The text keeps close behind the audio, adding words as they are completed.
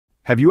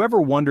Have you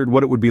ever wondered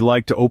what it would be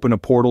like to open a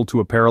portal to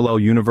a parallel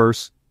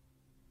universe?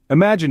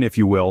 Imagine, if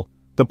you will,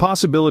 the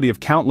possibility of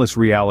countless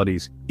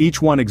realities,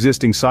 each one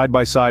existing side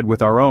by side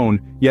with our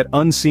own, yet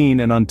unseen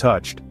and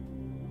untouched.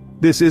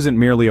 This isn't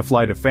merely a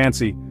flight of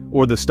fancy,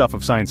 or the stuff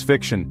of science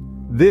fiction.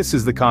 This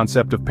is the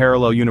concept of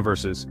parallel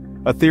universes,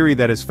 a theory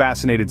that has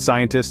fascinated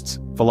scientists,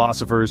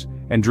 philosophers,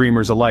 and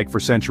dreamers alike for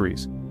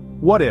centuries.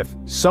 What if,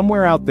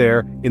 somewhere out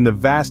there, in the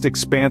vast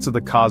expanse of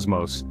the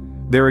cosmos,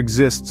 there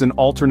exists an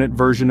alternate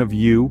version of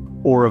you,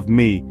 or of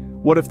me?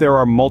 What if there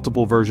are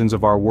multiple versions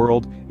of our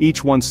world,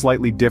 each one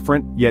slightly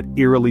different, yet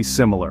eerily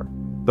similar?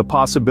 The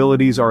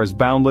possibilities are as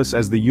boundless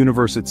as the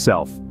universe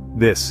itself.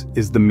 This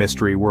is the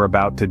mystery we're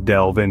about to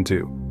delve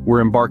into. We're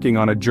embarking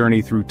on a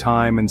journey through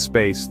time and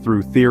space,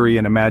 through theory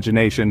and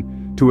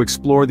imagination, to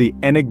explore the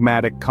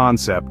enigmatic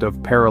concept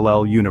of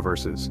parallel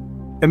universes.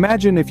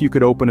 Imagine if you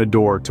could open a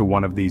door to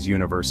one of these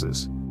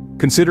universes.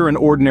 Consider an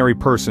ordinary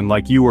person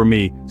like you or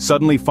me,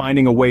 suddenly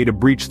finding a way to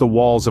breach the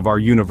walls of our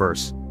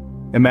universe.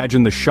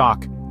 Imagine the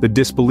shock, the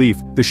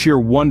disbelief, the sheer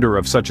wonder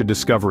of such a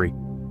discovery.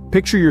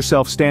 Picture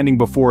yourself standing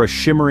before a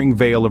shimmering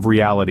veil of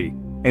reality,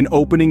 an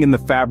opening in the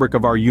fabric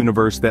of our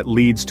universe that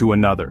leads to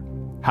another.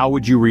 How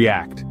would you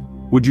react?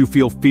 Would you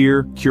feel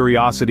fear,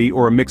 curiosity,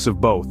 or a mix of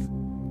both?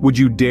 Would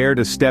you dare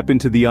to step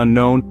into the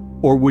unknown,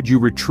 or would you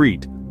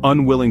retreat,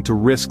 unwilling to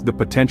risk the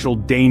potential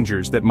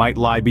dangers that might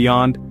lie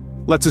beyond?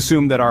 Let's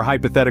assume that our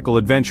hypothetical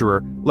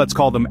adventurer, let's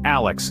call them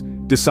Alex,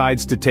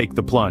 decides to take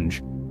the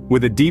plunge.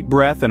 With a deep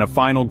breath and a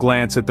final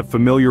glance at the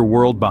familiar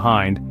world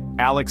behind,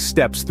 Alex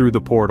steps through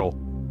the portal.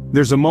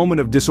 There's a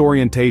moment of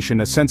disorientation,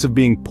 a sense of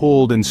being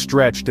pulled and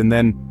stretched, and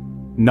then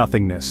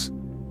nothingness.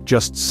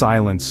 Just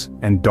silence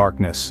and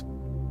darkness.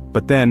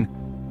 But then,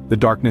 the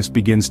darkness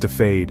begins to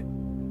fade.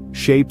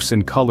 Shapes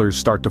and colors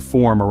start to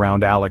form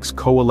around Alex,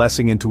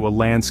 coalescing into a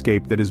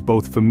landscape that is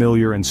both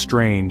familiar and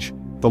strange.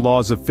 The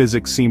laws of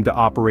physics seem to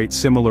operate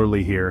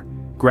similarly here.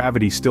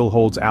 Gravity still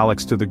holds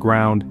Alex to the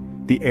ground,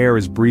 the air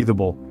is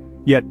breathable,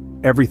 yet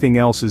everything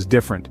else is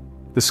different.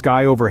 The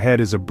sky overhead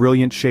is a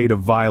brilliant shade of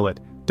violet,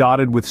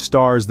 dotted with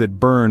stars that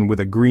burn with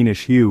a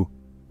greenish hue.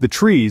 The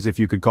trees, if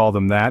you could call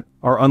them that,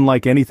 are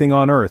unlike anything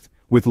on Earth,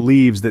 with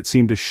leaves that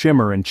seem to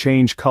shimmer and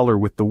change color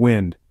with the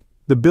wind.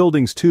 The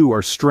buildings too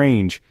are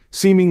strange,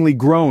 seemingly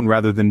grown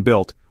rather than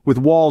built, with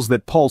walls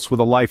that pulse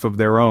with a life of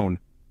their own.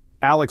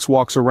 Alex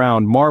walks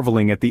around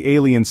marveling at the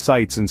alien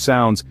sights and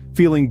sounds,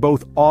 feeling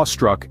both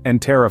awestruck and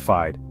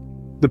terrified.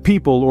 The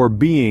people or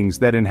beings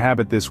that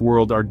inhabit this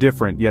world are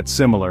different yet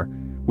similar,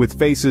 with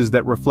faces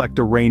that reflect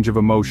a range of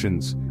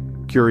emotions.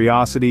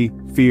 Curiosity,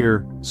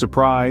 fear,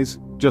 surprise,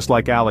 just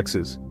like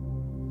Alex's.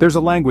 There's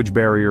a language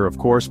barrier, of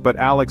course, but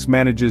Alex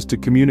manages to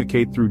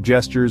communicate through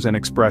gestures and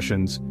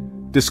expressions,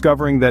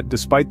 discovering that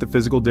despite the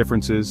physical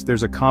differences,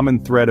 there's a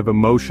common thread of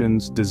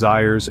emotions,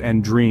 desires,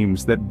 and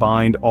dreams that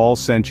bind all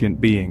sentient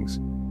beings.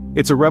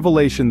 It's a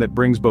revelation that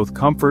brings both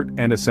comfort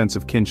and a sense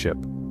of kinship.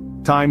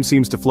 Time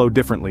seems to flow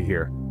differently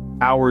here.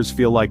 Hours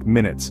feel like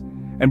minutes,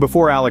 and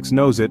before Alex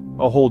knows it,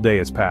 a whole day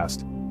has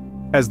passed.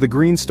 As the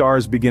green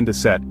stars begin to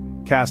set,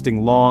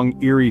 casting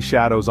long, eerie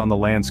shadows on the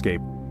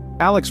landscape,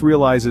 Alex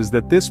realizes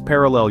that this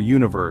parallel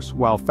universe,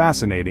 while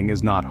fascinating,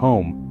 is not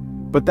home.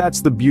 But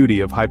that's the beauty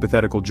of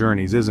hypothetical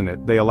journeys, isn't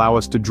it? They allow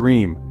us to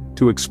dream,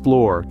 to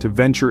explore, to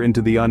venture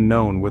into the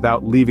unknown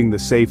without leaving the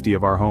safety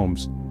of our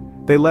homes.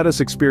 They let us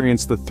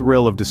experience the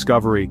thrill of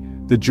discovery,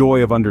 the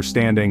joy of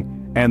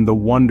understanding, and the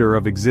wonder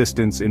of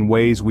existence in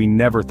ways we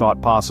never thought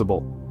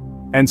possible.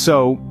 And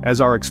so, as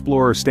our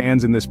explorer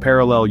stands in this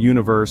parallel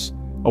universe,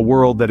 a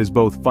world that is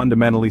both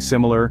fundamentally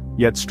similar,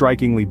 yet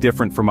strikingly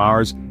different from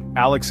ours,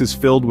 Alex is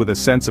filled with a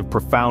sense of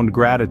profound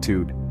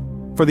gratitude.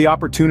 For the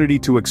opportunity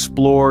to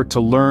explore,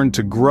 to learn,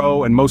 to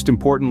grow, and most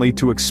importantly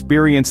to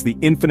experience the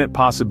infinite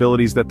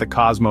possibilities that the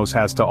cosmos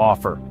has to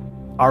offer.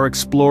 Our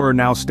explorer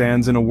now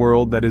stands in a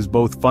world that is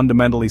both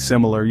fundamentally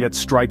similar yet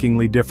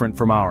strikingly different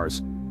from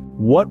ours.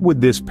 What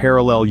would this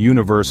parallel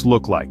universe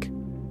look like?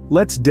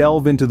 Let's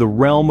delve into the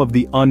realm of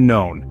the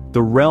unknown,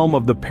 the realm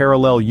of the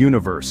parallel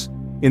universe.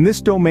 In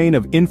this domain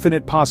of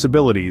infinite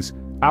possibilities,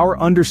 our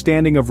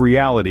understanding of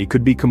reality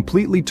could be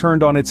completely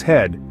turned on its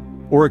head,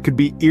 or it could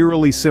be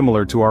eerily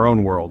similar to our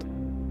own world.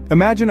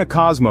 Imagine a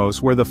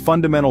cosmos where the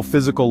fundamental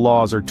physical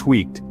laws are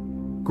tweaked.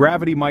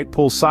 Gravity might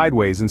pull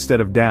sideways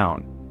instead of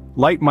down.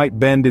 Light might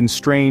bend in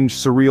strange,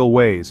 surreal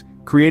ways,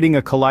 creating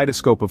a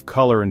kaleidoscope of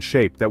color and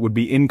shape that would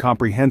be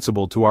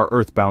incomprehensible to our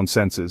earthbound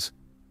senses.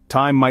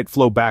 Time might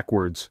flow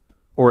backwards,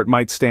 or it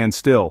might stand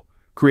still,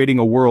 creating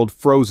a world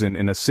frozen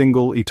in a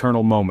single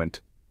eternal moment.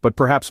 But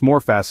perhaps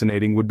more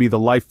fascinating would be the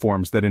life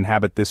forms that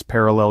inhabit this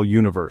parallel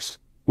universe.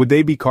 Would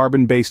they be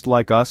carbon-based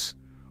like us?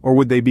 Or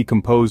would they be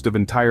composed of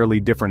entirely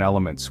different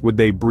elements? Would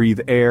they breathe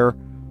air,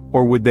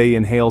 or would they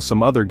inhale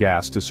some other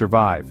gas to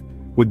survive?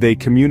 Would they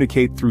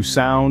communicate through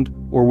sound,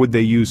 or would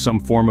they use some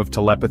form of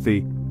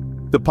telepathy?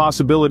 The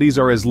possibilities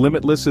are as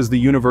limitless as the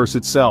universe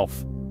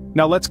itself.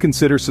 Now let's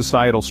consider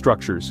societal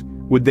structures.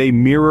 Would they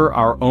mirror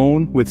our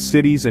own with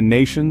cities and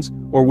nations,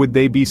 or would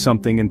they be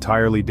something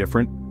entirely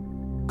different?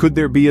 Could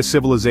there be a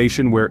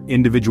civilization where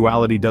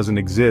individuality doesn't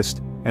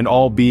exist, and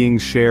all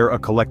beings share a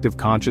collective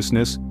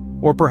consciousness?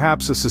 Or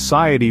perhaps a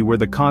society where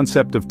the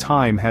concept of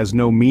time has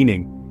no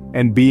meaning,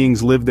 and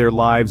beings live their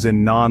lives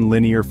in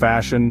non-linear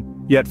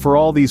fashion? Yet for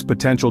all these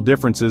potential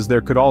differences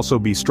there could also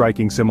be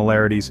striking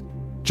similarities.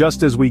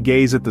 Just as we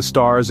gaze at the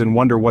stars and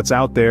wonder what's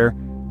out there,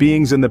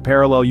 beings in the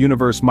parallel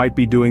universe might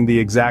be doing the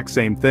exact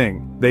same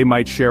thing. They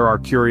might share our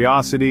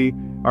curiosity,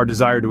 our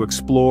desire to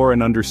explore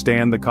and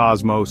understand the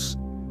cosmos.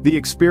 The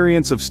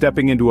experience of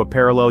stepping into a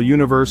parallel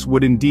universe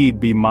would indeed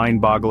be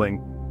mind-boggling.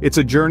 It's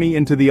a journey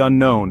into the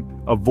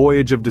unknown, a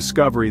voyage of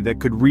discovery that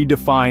could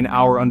redefine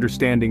our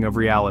understanding of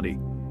reality.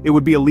 It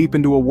would be a leap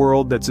into a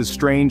world that's as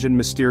strange and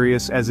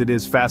mysterious as it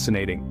is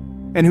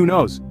fascinating. And who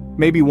knows,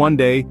 maybe one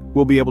day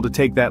we'll be able to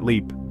take that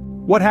leap.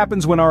 What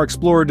happens when our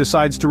explorer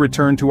decides to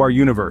return to our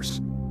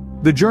universe?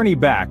 The journey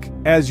back,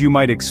 as you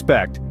might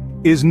expect,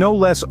 is no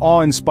less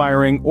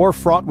awe-inspiring or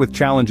fraught with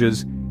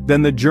challenges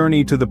than the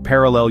journey to the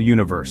parallel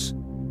universe.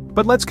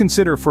 But let's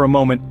consider for a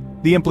moment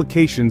the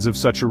implications of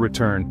such a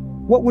return.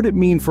 What would it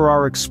mean for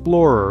our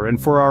explorer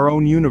and for our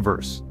own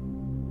universe?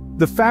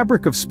 The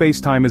fabric of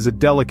space-time is a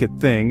delicate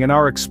thing, and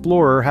our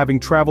explorer, having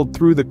traveled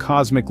through the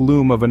cosmic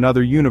loom of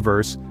another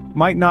universe,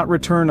 might not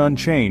return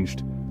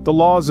unchanged. The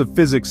laws of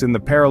physics in the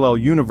parallel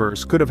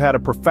universe could have had a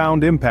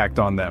profound impact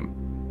on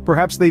them.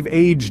 Perhaps they've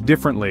aged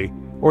differently,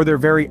 or their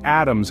very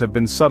atoms have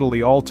been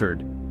subtly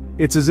altered.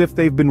 It's as if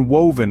they've been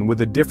woven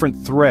with a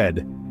different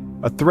thread,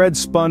 a thread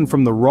spun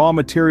from the raw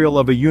material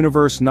of a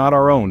universe not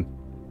our own.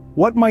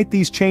 What might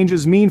these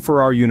changes mean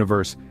for our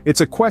universe? It's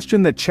a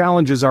question that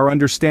challenges our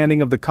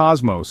understanding of the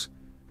cosmos.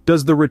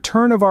 Does the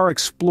return of our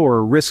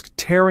explorer risk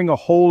tearing a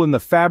hole in the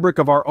fabric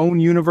of our own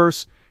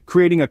universe,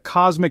 creating a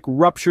cosmic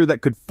rupture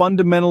that could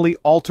fundamentally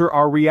alter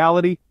our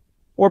reality?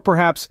 Or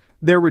perhaps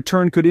their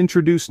return could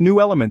introduce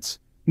new elements,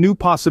 new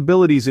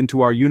possibilities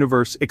into our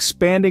universe,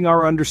 expanding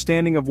our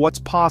understanding of what's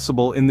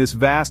possible in this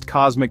vast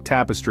cosmic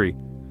tapestry.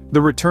 The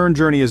return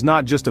journey is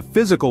not just a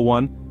physical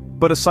one,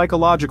 but a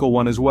psychological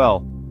one as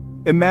well.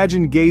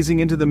 Imagine gazing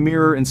into the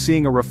mirror and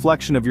seeing a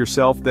reflection of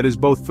yourself that is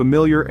both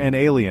familiar and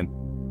alien.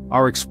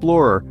 Our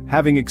explorer,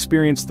 having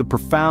experienced the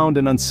profound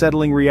and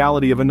unsettling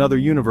reality of another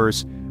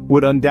universe,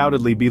 would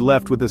undoubtedly be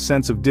left with a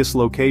sense of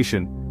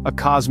dislocation, a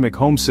cosmic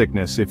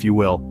homesickness, if you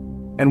will.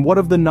 And what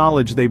of the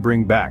knowledge they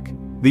bring back?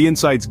 The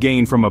insights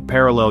gained from a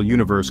parallel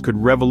universe could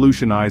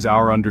revolutionize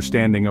our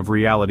understanding of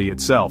reality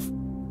itself.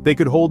 They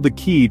could hold the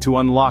key to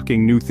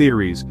unlocking new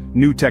theories,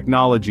 new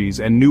technologies,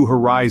 and new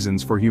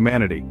horizons for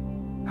humanity.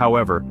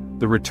 However,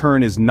 the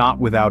return is not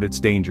without its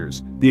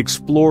dangers. The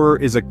explorer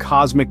is a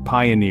cosmic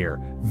pioneer,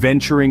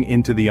 venturing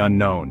into the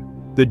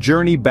unknown. The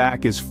journey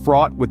back is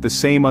fraught with the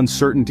same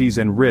uncertainties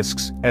and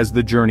risks as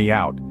the journey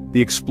out.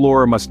 The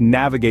explorer must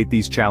navigate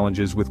these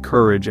challenges with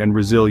courage and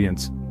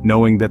resilience,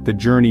 knowing that the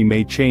journey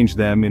may change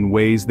them in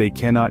ways they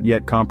cannot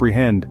yet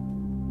comprehend.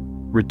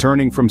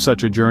 Returning from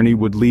such a journey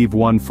would leave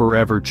one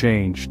forever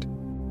changed.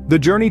 The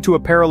journey to a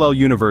parallel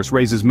universe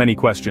raises many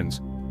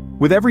questions.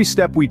 With every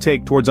step we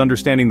take towards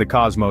understanding the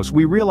cosmos,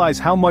 we realize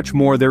how much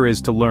more there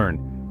is to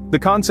learn. The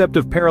concept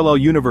of parallel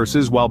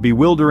universes, while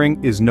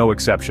bewildering, is no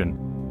exception.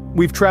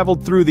 We've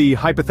traveled through the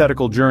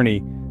hypothetical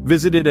journey,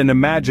 visited an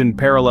imagined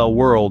parallel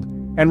world,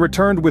 and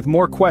returned with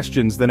more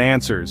questions than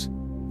answers.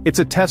 It's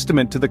a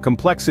testament to the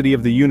complexity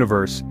of the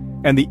universe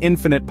and the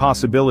infinite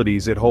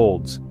possibilities it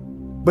holds.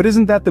 But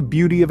isn't that the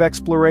beauty of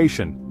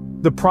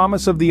exploration? The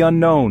promise of the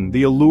unknown,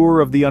 the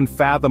allure of the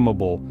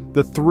unfathomable,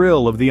 the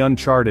thrill of the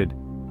uncharted.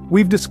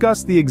 We've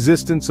discussed the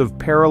existence of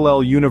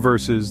parallel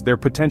universes, their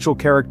potential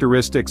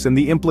characteristics, and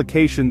the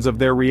implications of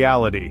their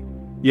reality.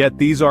 Yet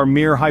these are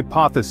mere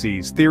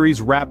hypotheses,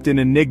 theories wrapped in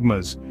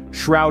enigmas,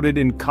 shrouded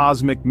in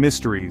cosmic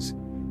mysteries.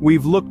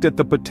 We've looked at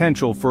the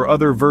potential for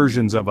other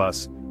versions of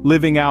us,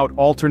 living out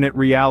alternate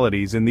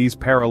realities in these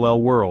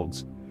parallel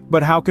worlds.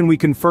 But how can we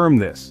confirm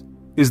this?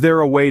 Is there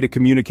a way to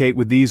communicate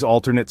with these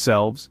alternate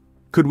selves?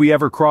 Could we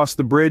ever cross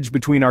the bridge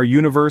between our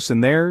universe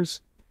and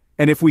theirs?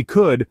 And if we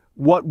could,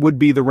 what would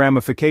be the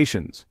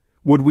ramifications?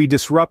 Would we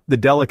disrupt the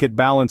delicate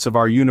balance of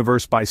our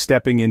universe by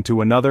stepping into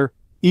another?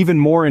 Even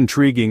more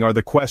intriguing are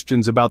the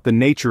questions about the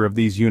nature of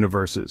these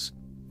universes.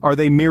 Are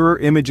they mirror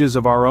images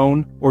of our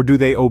own, or do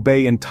they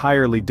obey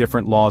entirely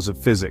different laws of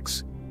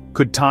physics?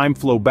 Could time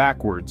flow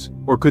backwards,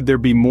 or could there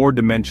be more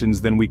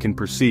dimensions than we can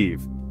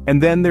perceive?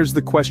 And then there's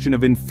the question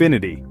of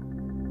infinity.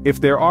 If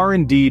there are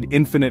indeed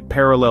infinite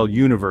parallel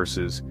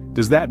universes,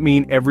 does that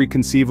mean every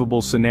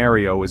conceivable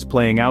scenario is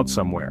playing out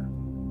somewhere?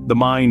 The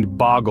mind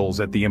boggles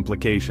at the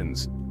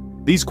implications.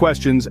 These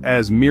questions,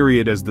 as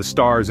myriad as the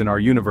stars in our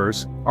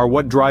universe, are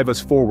what drive us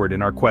forward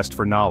in our quest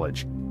for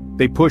knowledge.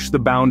 They push the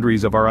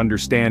boundaries of our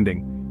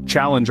understanding,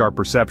 challenge our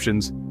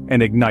perceptions,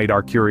 and ignite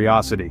our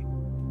curiosity.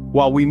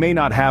 While we may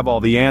not have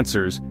all the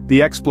answers,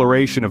 the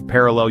exploration of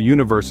parallel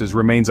universes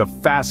remains a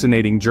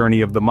fascinating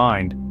journey of the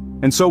mind,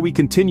 and so we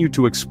continue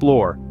to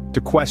explore,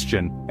 to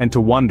question, and to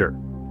wonder.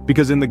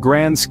 Because in the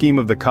grand scheme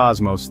of the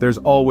cosmos, there's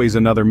always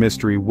another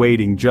mystery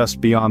waiting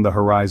just beyond the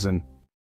horizon.